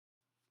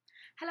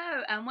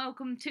Hello and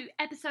welcome to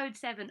episode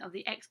 7 of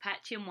the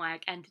Expat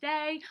Chinwag, and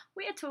today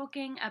we are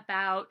talking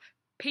about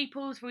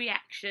people's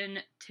reaction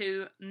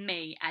to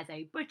me as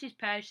a British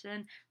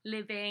person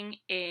living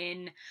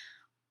in,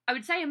 I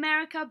would say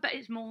America, but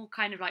it's more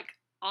kind of like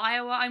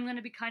Iowa I'm going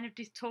to be kind of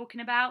just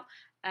talking about,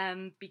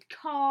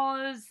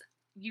 because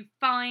you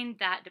find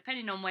that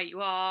depending on where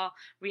you are,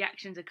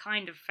 reactions are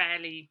kind of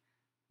fairly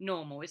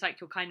normal. It's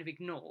like you're kind of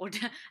ignored.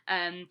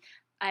 um,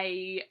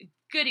 a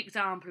good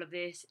example of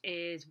this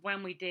is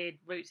when we did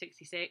Route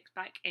 66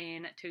 back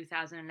in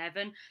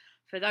 2011.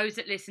 For those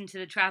that listened to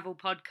the travel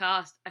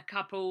podcast a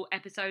couple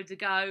episodes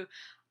ago,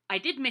 I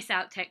did miss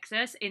out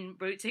Texas in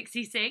Route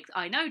 66.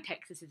 I know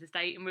Texas is a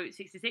state in Route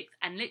 66,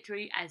 and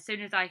literally as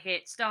soon as I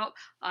hit stop,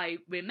 I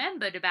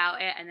remembered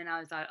about it, and then I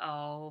was like,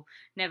 oh,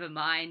 never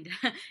mind.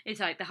 It's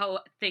like the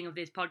whole thing of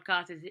this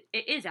podcast is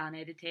it is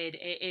unedited.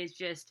 It is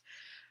just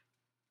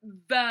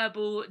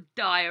verbal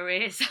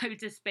diary, so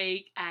to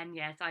speak. And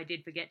yes, I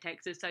did forget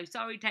Texas. So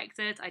sorry,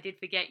 Texas. I did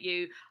forget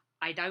you.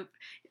 I don't.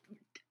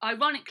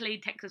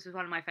 Ironically, Texas was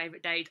one of my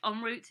favourite days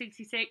on Route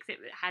 66. It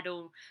had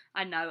all.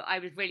 I know. I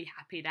was really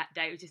happy that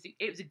day.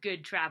 It was a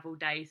good travel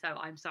day. So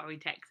I'm sorry,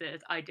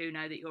 Texas. I do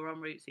know that you're on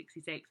Route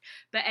 66.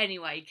 But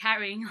anyway,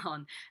 carrying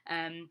on.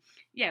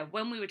 Yeah,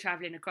 when we were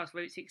travelling across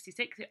Route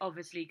 66, it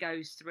obviously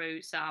goes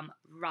through some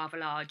rather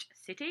large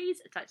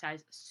cities such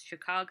as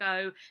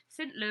Chicago,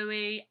 St.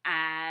 Louis,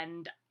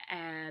 and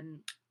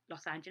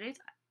Los Angeles.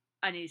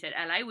 I nearly said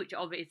LA, which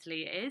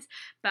obviously it is.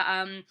 But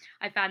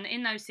I found that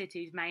in those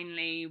cities,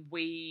 mainly,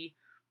 we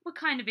were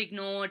kind of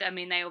ignored. I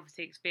mean, they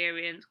obviously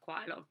experience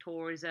quite a lot of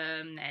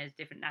tourism. There's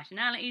different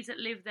nationalities that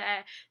live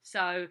there.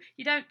 So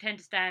you don't tend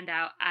to stand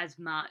out as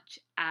much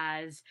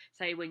as,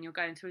 say, when you're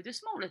going through the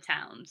smaller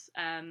towns.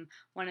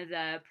 One of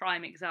the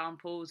prime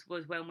examples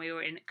was when we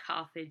were in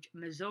Carthage,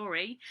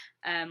 Missouri.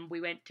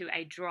 We went to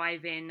a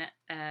drive-in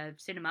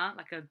cinema,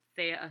 like a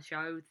theatre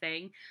show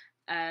thing.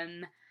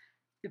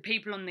 The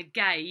people on the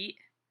gate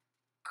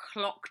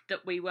clocked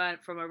that we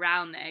weren't from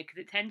around there, because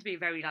it tends to be a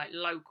very like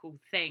local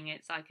thing.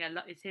 It's like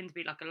it tends to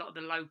be like a lot of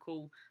the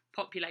local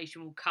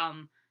population will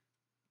come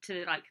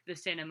to like the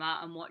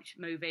cinema and watch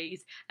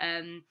movies.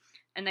 And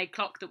they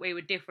clocked that we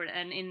were different,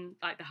 and in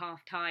like the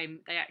half time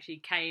they actually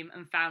came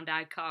and found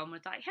our car and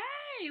was like,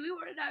 hey, we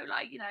want to know,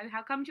 like,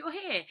 how comes you're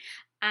here.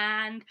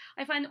 And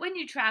I find that when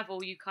you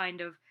travel, you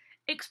kind of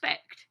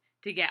expect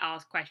to get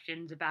asked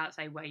questions about,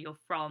 say, where you're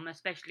from,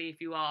 especially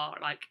if you are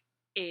like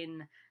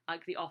in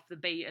like the off the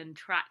beaten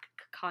track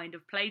kind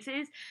of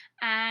places.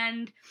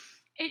 And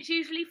it's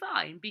usually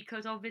fine,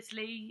 because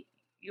obviously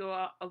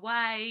you're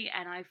away,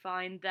 and I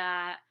find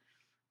that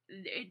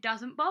it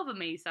doesn't bother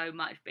me so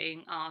much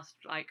being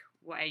asked like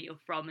where you're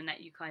from, and that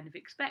you kind of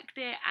expect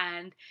it,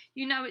 and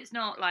it's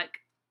not like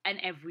an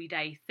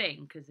everyday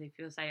thing, because if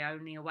you're, say,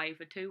 only away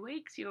for 2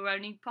 weeks, you're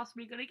only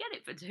possibly going to get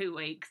it for 2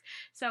 weeks.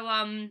 So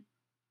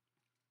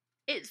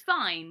it's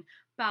fine.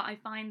 But I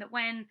find that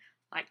when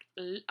like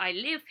I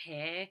live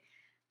here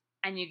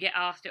and you get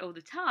asked it all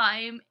the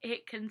time,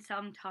 it can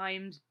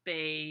sometimes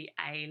be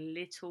a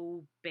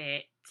little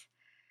bit,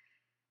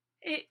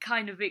 it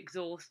kind of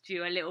exhausts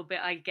you a little bit,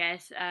 I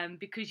guess,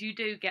 because you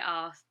do get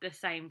asked the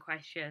same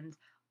questions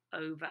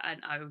over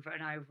and over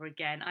and over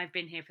again. I've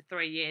been here for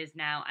 3 years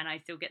now, and I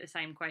still get the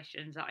same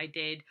questions that I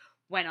did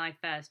when I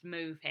first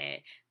moved here.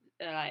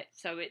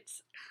 So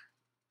it's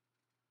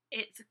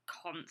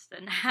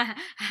constant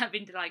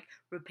having to like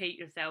repeat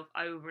yourself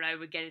over and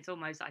over again. It's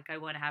almost like I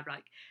want to have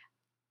like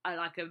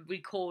a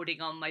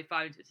recording on my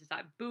phone, so it's just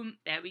like boom,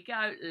 there we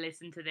go,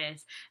 listen to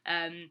this.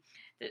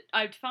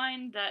 I'd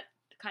find that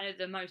kind of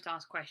the most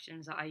asked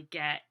questions that I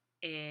get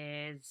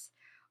is,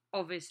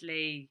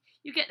 obviously,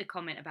 you get the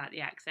comment about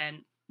the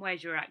accent.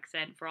 Where's your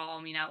accent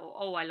from? Or,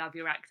 oh, I love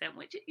your accent,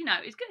 which is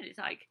good. It's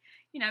like,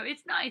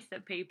 it's nice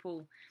that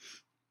people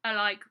are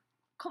like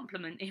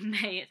complimenting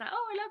me. It's like,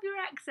 oh, I love your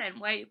accent.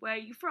 Where are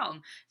you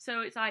from?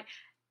 So it's like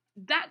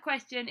that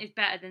question is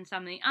better than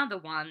some of the other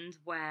ones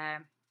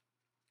where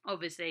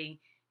obviously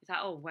it's like,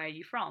 oh, where are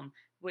you from?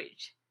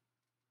 Which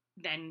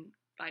then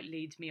like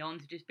leads me on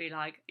to just be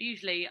like,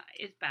 usually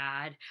it's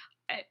bad.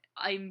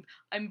 I'm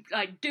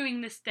like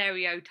doing the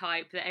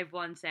stereotype that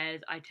everyone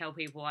says. I tell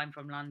people I'm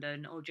from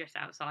London or just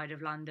outside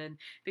of London,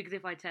 because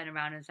if I turn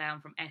around and say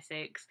I'm from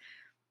Essex,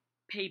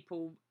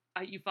 people,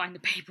 you find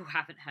that people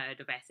haven't heard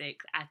of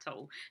Essex at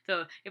all.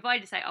 So if I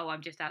just say, oh,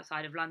 I'm just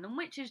outside of London,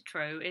 which is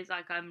true, it's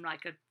like I'm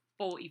like a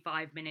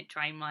 45-minute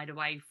train ride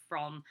away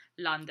from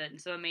London.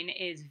 So I mean, it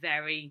is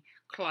very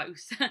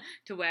close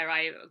to where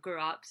I grew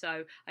up.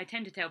 So I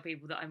tend to tell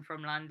people that I'm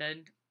from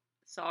London.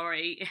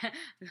 Sorry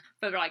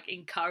for like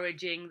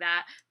encouraging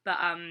that, but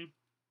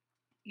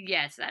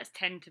yes, that's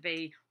tend to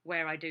be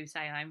where I do say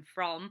I'm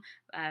from.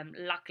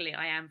 Luckily,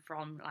 I am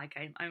from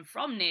I'm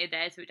from near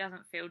there, so it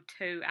doesn't feel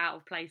too out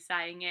of place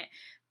saying it.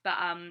 But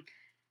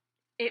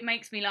it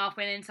makes me laugh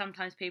when then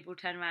sometimes people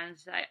turn around and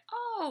say,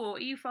 oh, are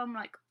you from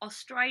like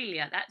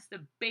Australia? That's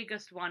the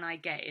biggest one I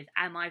get, is,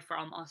 am I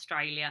from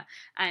Australia?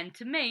 And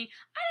to me,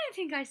 I don't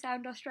think I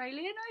sound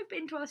Australian. I've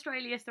been to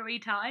Australia 3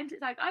 times.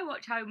 It's like I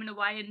watch Home and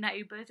Away and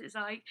Neighbours. It's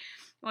like,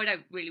 well, I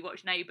don't really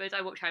watch Neighbours.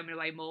 I watch Home and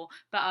Away more.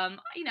 But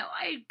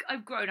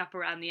I've grown up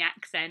around the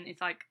accent.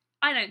 It's like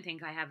I don't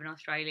think I have an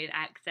Australian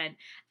accent,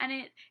 and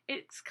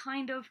it's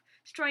kind of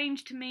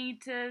strange to me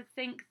to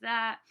think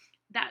that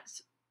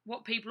that's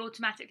what people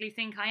automatically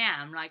think I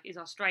am, like, is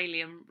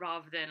Australian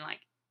rather than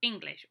like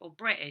English or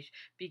British,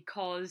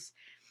 because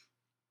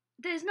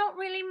there's not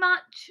really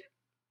much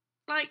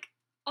like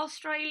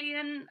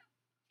Australian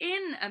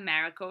in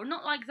America, or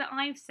not like that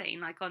I've seen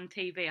like on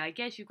TV. I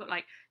guess you've got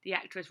like the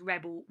actress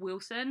Rebel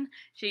Wilson,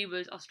 she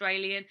was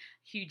Australian.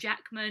 Hugh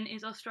Jackman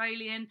is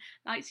Australian.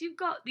 Like, so you've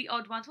got the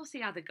odd ones. What's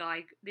the other guy?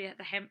 I think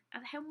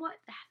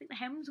the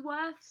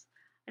Hemsworths.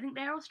 I think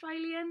they're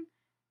Australian.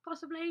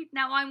 Possibly.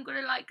 Now I'm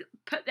gonna like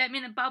put them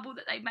in a bubble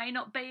that they may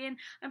not be in.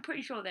 I'm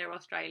pretty sure they're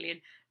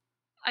Australian.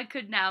 I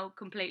could now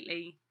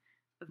completely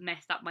have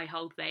messed up my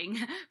whole thing,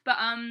 but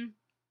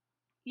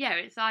yeah,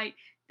 it's like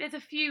there's a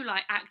few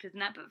like actors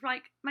and that, but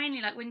like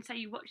mainly like when say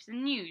you watch the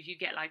news, you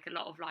get like a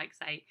lot of like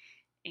say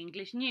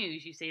English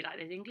news. You see like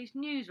there's English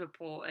news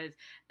reporters.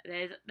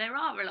 There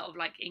are a lot of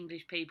like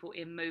English people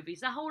in movies.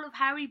 The whole of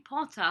Harry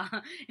Potter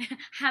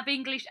have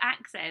English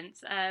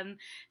accents.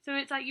 So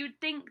it's like you'd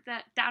think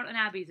that Downton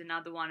Abbey is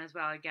another one as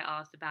well. I get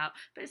asked about,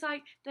 but it's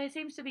like there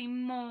seems to be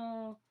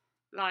more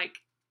like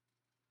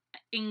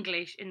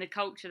English in the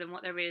culture than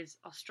what there is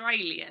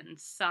Australian.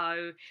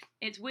 So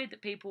it's weird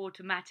that people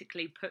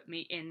automatically put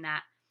me in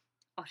that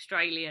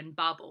Australian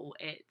bubble.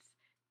 It's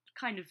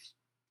kind of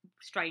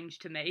strange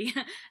to me.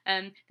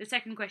 The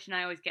second question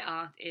I always get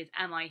asked is,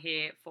 am I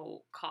here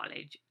for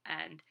college?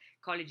 And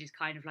college is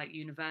kind of like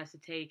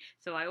university.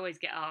 So I always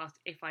get asked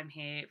if I'm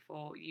here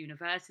for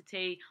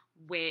university,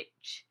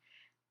 which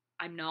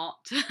I'm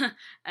not.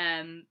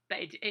 But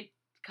it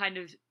kind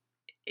of,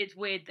 it's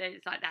weird that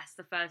it's like that's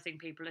the first thing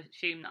people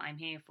assume that I'm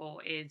here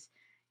for is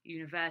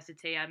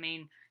university. I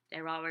mean,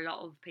 there are a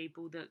lot of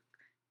people that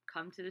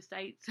come to the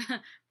States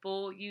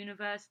for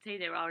university.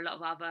 There are a lot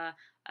of other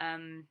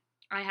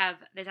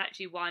there's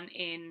actually one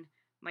in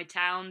my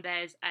town.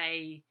 There's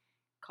a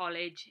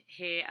college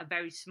here, a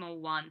very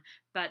small one,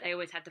 but they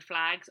always had the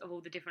flags of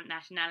all the different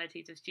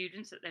nationalities of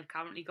students that they've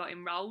currently got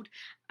enrolled,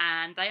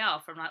 and they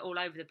are from like all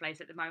over the place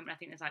at the moment. I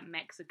think there's like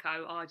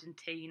Mexico,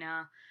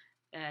 Argentina,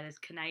 there's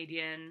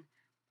Canadian.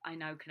 I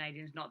know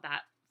Canadian's not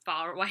that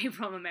far away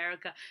from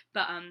America,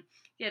 but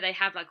yeah, they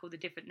have like all the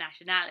different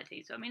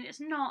nationalities. So I mean,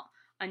 it's not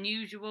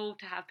unusual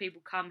to have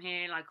people come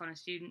here like on a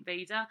student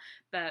visa,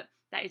 but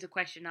that is a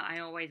question that I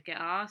always get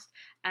asked.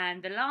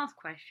 And the last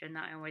question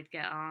that I always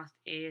get asked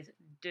is,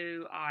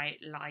 do I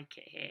like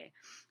it here?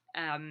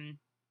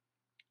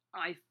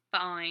 I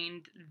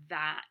find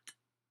that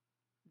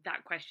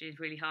question is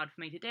really hard for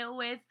me to deal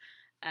with.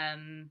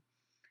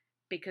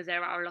 Because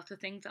there are a lot of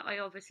things that I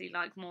obviously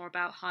like more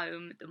about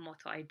home than what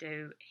I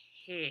do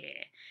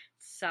here.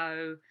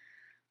 So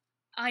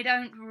I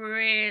don't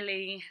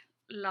really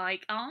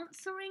like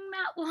answering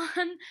that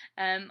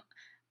one.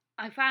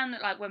 I found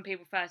that like when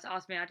people first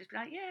asked me, I'd just be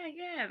like,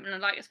 yeah, and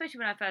like especially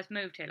when I first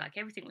moved here, like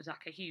everything was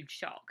like a huge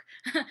shock.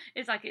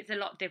 It's like it's a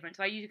lot different.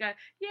 So I usually go,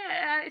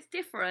 yeah, it's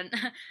different.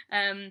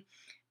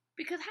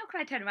 Because how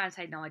can I turn around and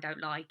say, no, I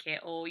don't like it?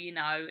 Or, you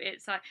know,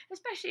 it's like,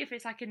 especially if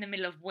it's like in the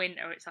middle of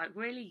winter, it's like,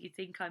 really, you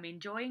think I'm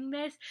enjoying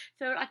this?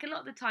 So like a lot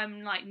of the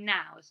time, like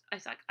now,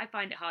 it's like, I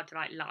find it hard to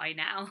like lie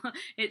now.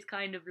 It's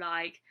kind of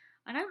like,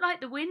 I don't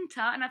like the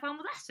winter. And I find,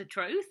 well, that's the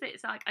truth.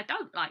 It's like, I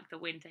don't like the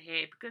winter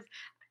here because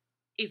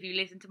if you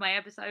listen to my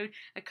episode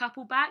a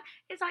couple back,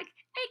 it's like,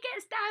 it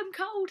gets damn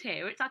cold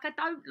here. It's like, I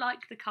don't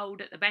like the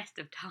cold at the best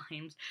of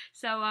times.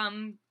 So,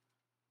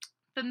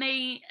 for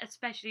me,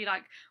 especially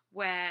like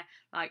where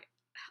like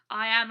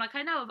I am, like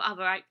I know of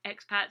other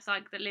expats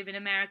like that live in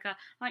America,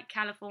 like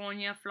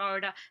California,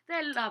 Florida.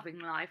 They're loving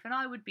life, and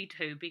I would be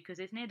too because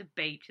it's near the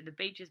beach, and the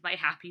beach is my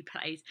happy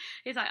place.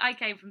 It's like I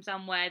came from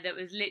somewhere that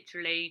was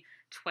literally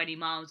 20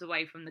 miles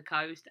away from the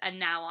coast, and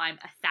now I'm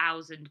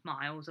 1,000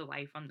 miles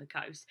away from the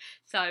coast.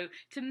 So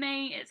to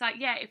me, it's like,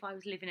 yeah, if I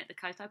was living at the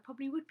coast, I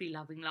probably would be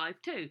loving life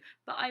too.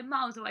 But I'm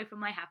miles away from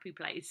my happy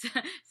place,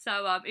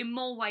 so in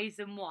more ways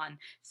than one.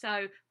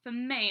 So for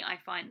me, I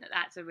find that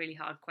that's a really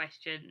hard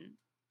question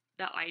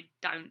that I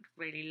don't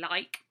really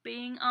like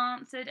being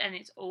answered, and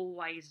it's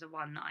always the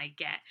one that I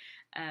get.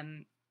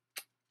 And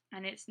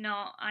it's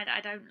not, I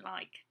don't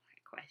like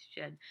that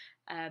question.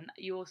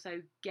 You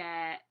also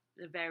get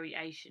the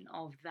variation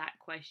of that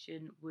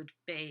question would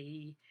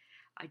be,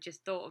 I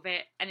just thought of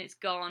it and it's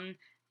gone.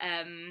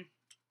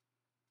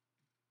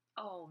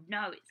 Oh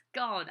no, it's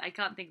gone. I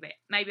can't think of it.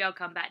 Maybe I'll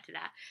come back to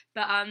that.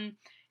 But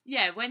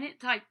yeah, when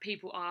it's like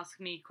people ask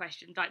me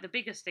questions, like the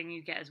biggest thing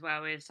you get as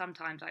well is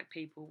sometimes like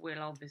people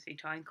will obviously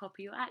try and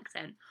copy your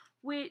accent,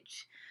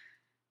 which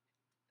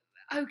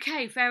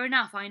okay, fair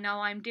enough. I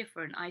know I'm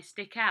different. I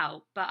stick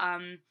out. But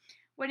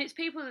when it's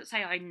people that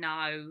say I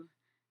know,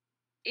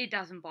 it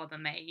doesn't bother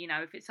me. You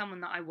know, if it's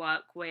someone that I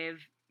work with,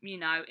 you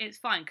know, it's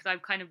fine because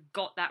I've kind of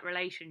got that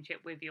relationship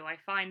with you. I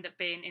find that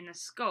being in a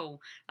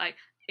school, like,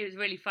 it was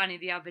really funny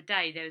the other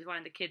day. There was one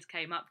of the kids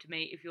came up to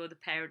me. If you're the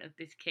parent of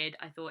this kid,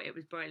 I thought it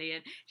was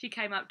brilliant. She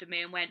came up to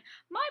me and went,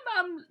 my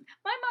mum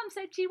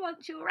said she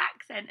wants your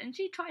accent and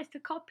she tries to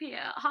copy it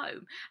at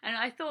home." And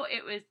I thought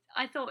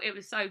it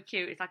was so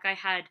cute. It's like I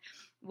had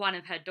one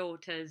of her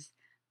daughters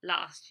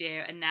last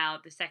year, and now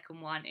the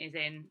second one is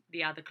in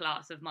the other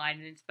class of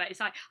mine. But it's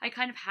like I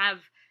kind of have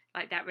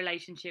like that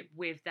relationship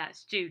with that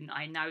student.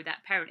 I know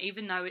that parent,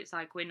 even though it's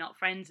like we're not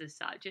friends as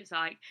such. It's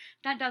like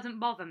that doesn't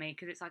bother me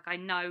because it's like I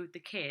know the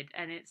kid,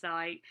 and it's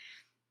like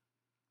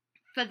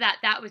for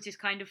that was just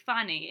kind of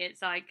funny.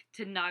 It's like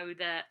to know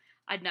that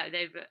I know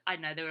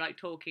they were like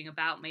talking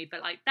about me, but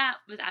like that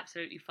was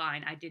absolutely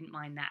fine. I didn't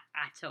mind that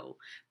at all.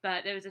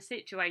 But there was a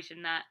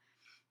situation that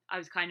I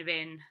was kind of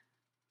in.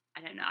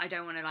 I don't know. I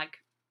don't want to like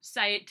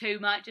say it too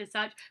much as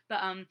such, but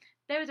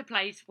there was a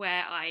place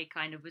where I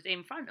kind of was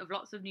in front of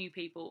lots of new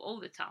people all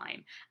the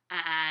time,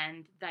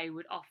 and they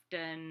would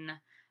often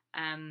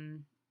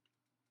um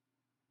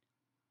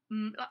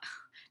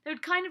they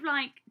would kind of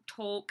like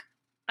talk,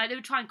 like they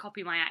would try and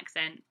copy my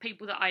accent.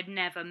 People that I'd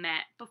never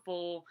met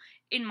before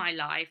in my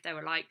life, they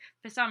were like,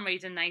 for some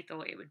reason they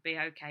thought it would be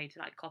okay to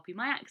like copy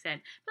my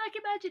accent. But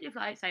like imagine if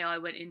like say I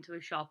went into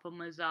a shop and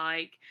was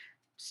like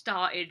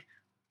started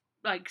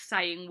like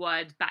saying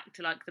words back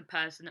to like the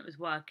person that was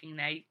working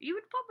there, you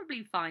would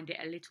probably find it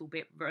a little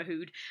bit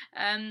rude.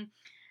 And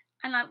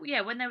like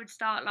yeah, when they would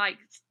start like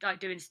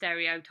doing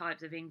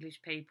stereotypes of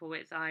English people,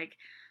 it's like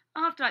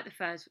after like the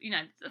first, you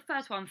know, the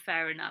first one,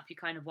 fair enough, you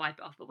kind of wipe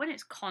it off. But when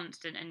it's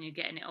constant and you're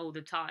getting it all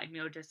the time,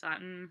 you're just like,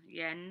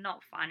 yeah,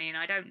 not funny, and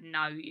I don't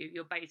know you.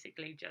 You're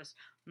basically just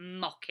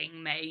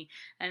mocking me,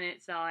 and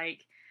it's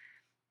like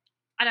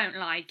I don't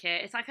like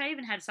it. It's like I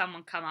even had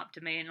someone come up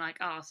to me and like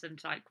ask them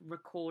to like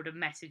record a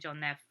message on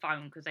their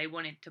phone because they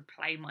wanted to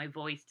play my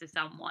voice to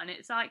someone.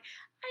 It's like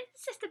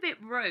it's just a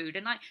bit rude.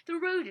 And like the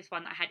rudest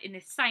one that I had in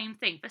this same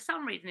thing, for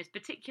some reason, this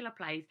particular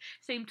place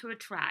seemed to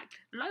attract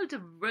loads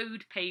of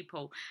rude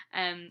people.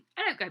 I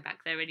don't go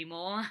back there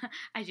anymore,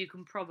 as you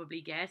can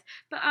probably guess.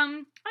 But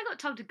I got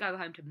told to go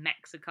home to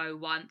Mexico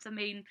once. I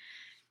mean,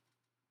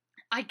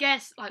 I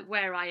guess like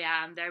where I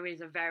am, there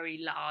is a very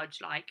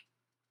large like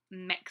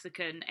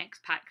Mexican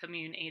expat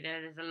community.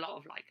 There's a lot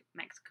of like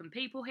Mexican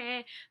people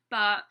here,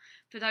 but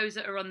for those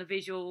that are on the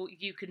visual,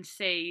 you can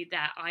see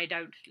that I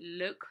don't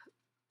look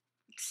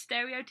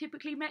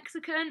stereotypically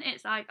Mexican.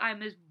 It's like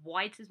I'm as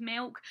white as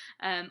milk.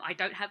 I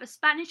don't have a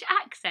Spanish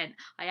accent.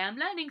 I am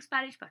learning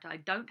Spanish, but I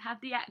don't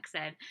have the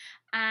accent.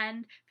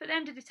 And for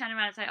them to just turn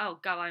around and say, "Oh,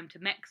 go home to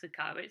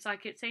Mexico," it's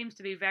like it seems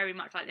to be very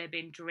much like they're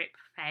being drip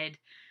fed.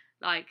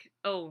 Like,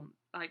 oh,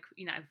 like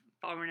you know,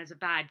 foreigners are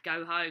bad.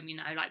 Go home. You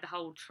know, like the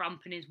whole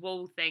Trump and his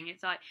wall thing.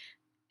 It's like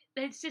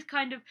it's just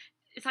kind of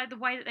it's like the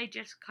way that they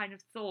just kind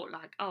of thought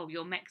like, oh,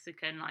 you're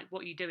Mexican, like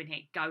what are you doing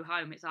here? Go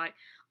home. It's like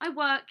I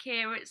work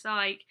here. It's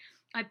like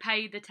I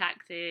pay the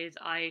taxes.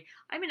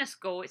 I'm in a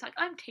school. It's like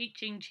I'm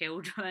teaching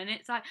children.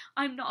 It's like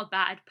I'm not a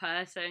bad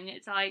person.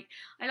 It's like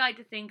I like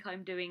to think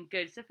I'm doing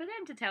good. So for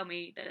them to tell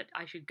me that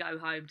I should go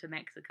home to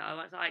Mexico, I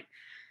was like,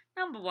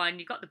 number one,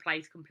 you got the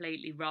place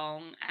completely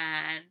wrong,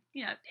 and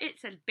you know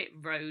it's a bit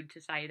rude to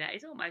say that.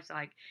 It's almost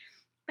like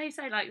they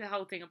say like the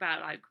whole thing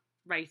about like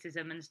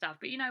racism and stuff,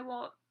 but you know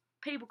what?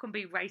 People can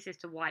be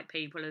racist to white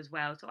people as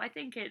well. So I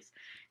think it's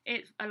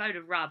a load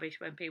of rubbish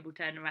when people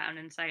turn around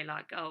and say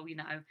like, oh, you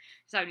know,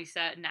 it's only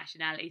certain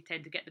nationalities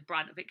tend to get the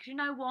brunt of it. Because you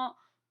know what?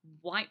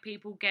 White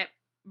people get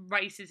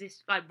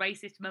racist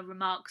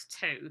remarks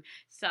too.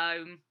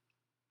 So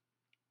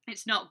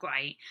it's not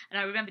great. And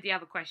I remember the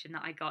other question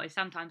that I got is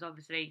sometimes,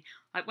 obviously,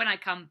 like when I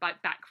come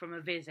back from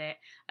a visit,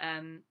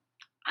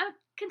 I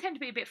can tend to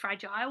be a bit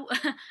fragile.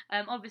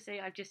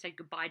 Obviously, I've just said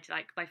goodbye to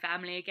like my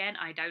family again.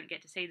 I don't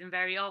get to see them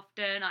very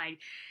often.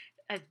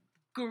 As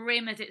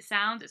grim as it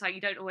sounds, it's like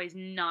you don't always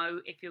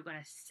know if you're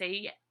going to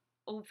see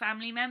all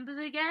family members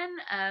again.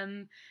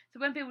 So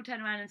when people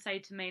turn around and say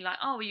to me like,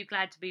 "Oh, are you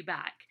glad to be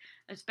back?"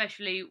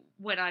 Especially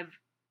when I'm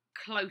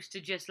close to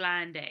just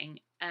landing,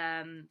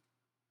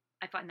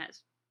 I find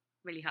that's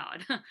really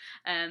hard.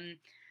 um,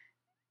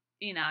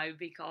 you know,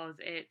 because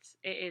it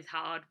is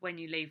hard when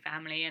you leave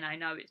family, and I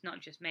know it's not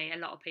just me. A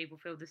lot of people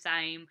feel the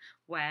same.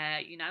 Where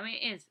you know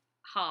it is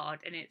hard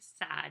and it's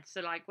sad.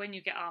 So like when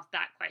you get asked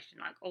that question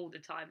like all the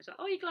time, it's like,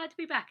 "Oh, you're glad to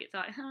be back?" It's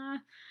like,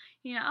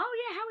 you know,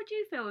 "Oh yeah, how would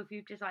you feel if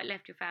you've just like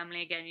left your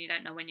family again? And you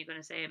don't know when you're going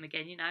to see them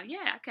again." You know,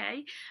 yeah,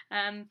 okay,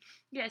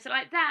 yeah. So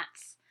like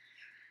that's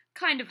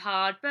kind of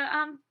hard, but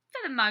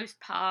for the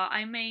most part,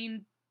 I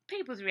mean,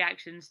 people's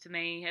reactions to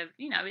me have,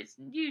 you know, it's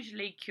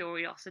usually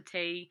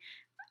curiosity,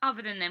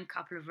 other than them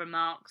couple of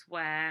remarks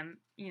where,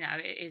 you know,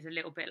 it is a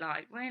little bit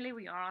like, really,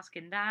 we are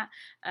asking that.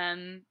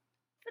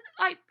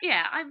 Like,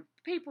 yeah, I'm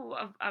people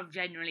are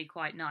generally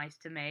quite nice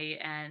to me,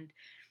 and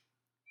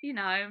you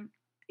know,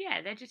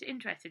 yeah, they're just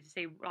interested to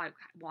see like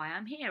why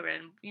I'm here,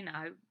 and you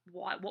know,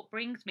 what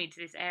brings me to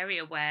this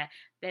area where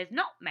there's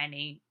not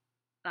many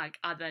like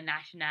other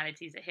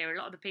nationalities that here. A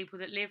lot of the people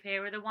that live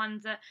here are the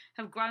ones that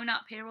have grown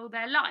up here all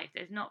their life.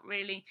 There's not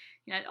really,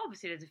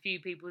 obviously there's a few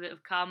people that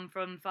have come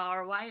from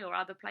far away or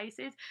other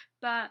places,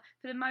 but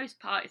for the most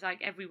part, it's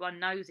like everyone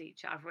knows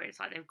each other. It's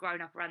like they've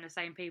grown up around the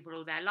same people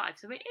all their life.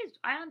 So it is.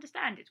 I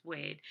understand it's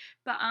weird,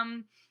 but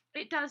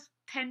it does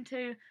tend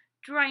to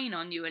drain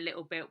on you a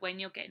little bit when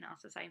you're getting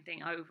asked the same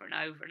thing over and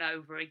over and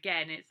over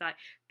again. It's like,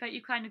 but you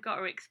kind of got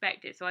to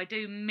expect it. So I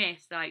do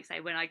miss, like,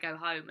 say, when I go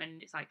home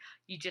and it's like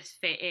you just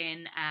fit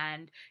in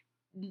and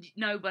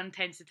no one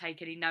tends to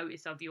take any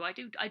notice of you. I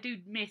do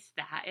miss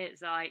that.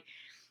 It's like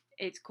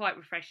it's quite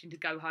refreshing to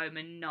go home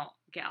and not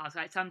get asked.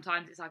 Like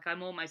sometimes it's like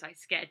I'm almost like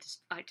scared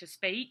to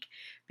speak,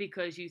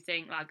 because you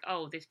think like,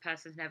 oh, this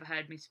person's never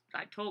heard me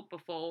like talk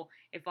before.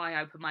 If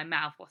I open my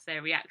mouth, what's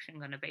their reaction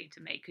going to be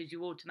to me? Because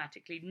you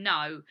automatically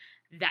know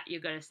that you're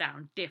going to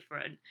sound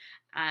different.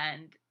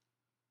 And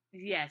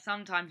yeah,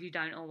 sometimes you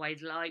don't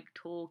always like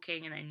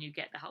talking, and then you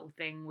get the whole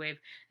thing with,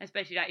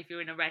 especially like if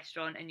you're in a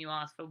restaurant and you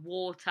ask for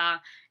water,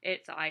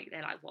 it's like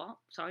they're like, "What?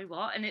 Sorry,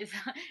 what?" And it's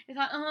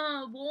like,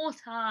 "Oh,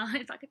 water."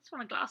 It's like, "I just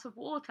want a glass of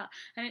water,"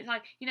 and it's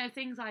like,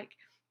 things like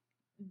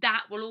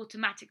that will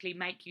automatically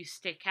make you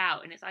stick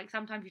out, and it's like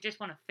sometimes you just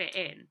want to fit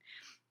in,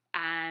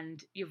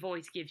 and your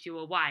voice gives you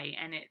away,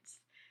 and it's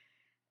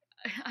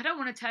I don't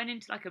want to turn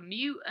into like a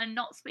mute and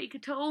not speak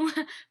at all,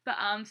 but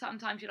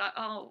sometimes you're like,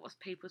 oh, what's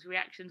people's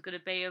reactions going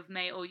to be of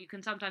me? Or you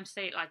can sometimes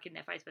see it like in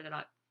their face where they're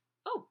like,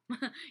 oh,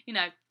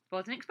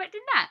 wasn't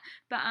expecting that.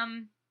 But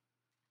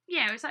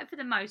yeah, it's like for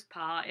the most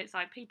part, it's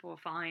like people are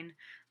fine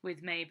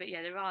with me, but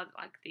yeah, there are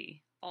like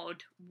the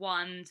odd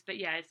ones. But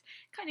yeah, it's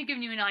kind of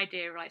giving you an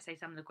idea of, like, say,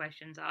 some of the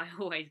questions I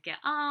always get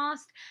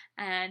asked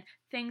and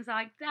things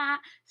like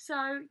that.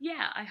 So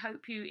yeah, I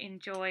hope you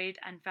enjoyed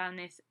and found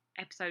this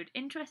episode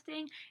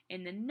interesting.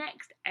 In the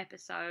next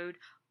episode,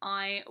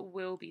 I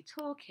will be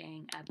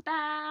talking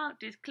about,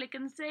 just click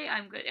and see.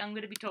 I'm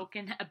going to be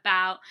talking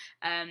about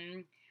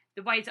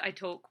the ways that I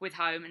talk with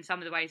home and some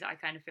of the ways that I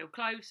kind of feel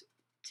close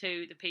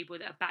to the people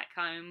that are back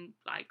home,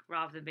 like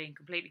rather than being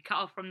completely cut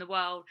off from the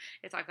world.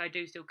 It's like I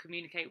do still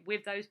communicate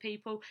with those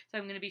people. So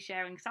I'm going to be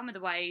sharing some of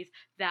the ways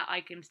that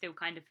I can still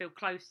kind of feel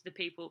close to the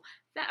people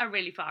that are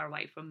really far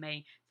away from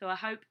me. So I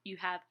hope you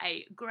have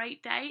a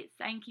great day.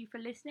 Thank you for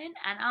listening,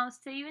 and I'll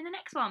see you in the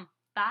next one.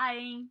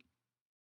 Bye.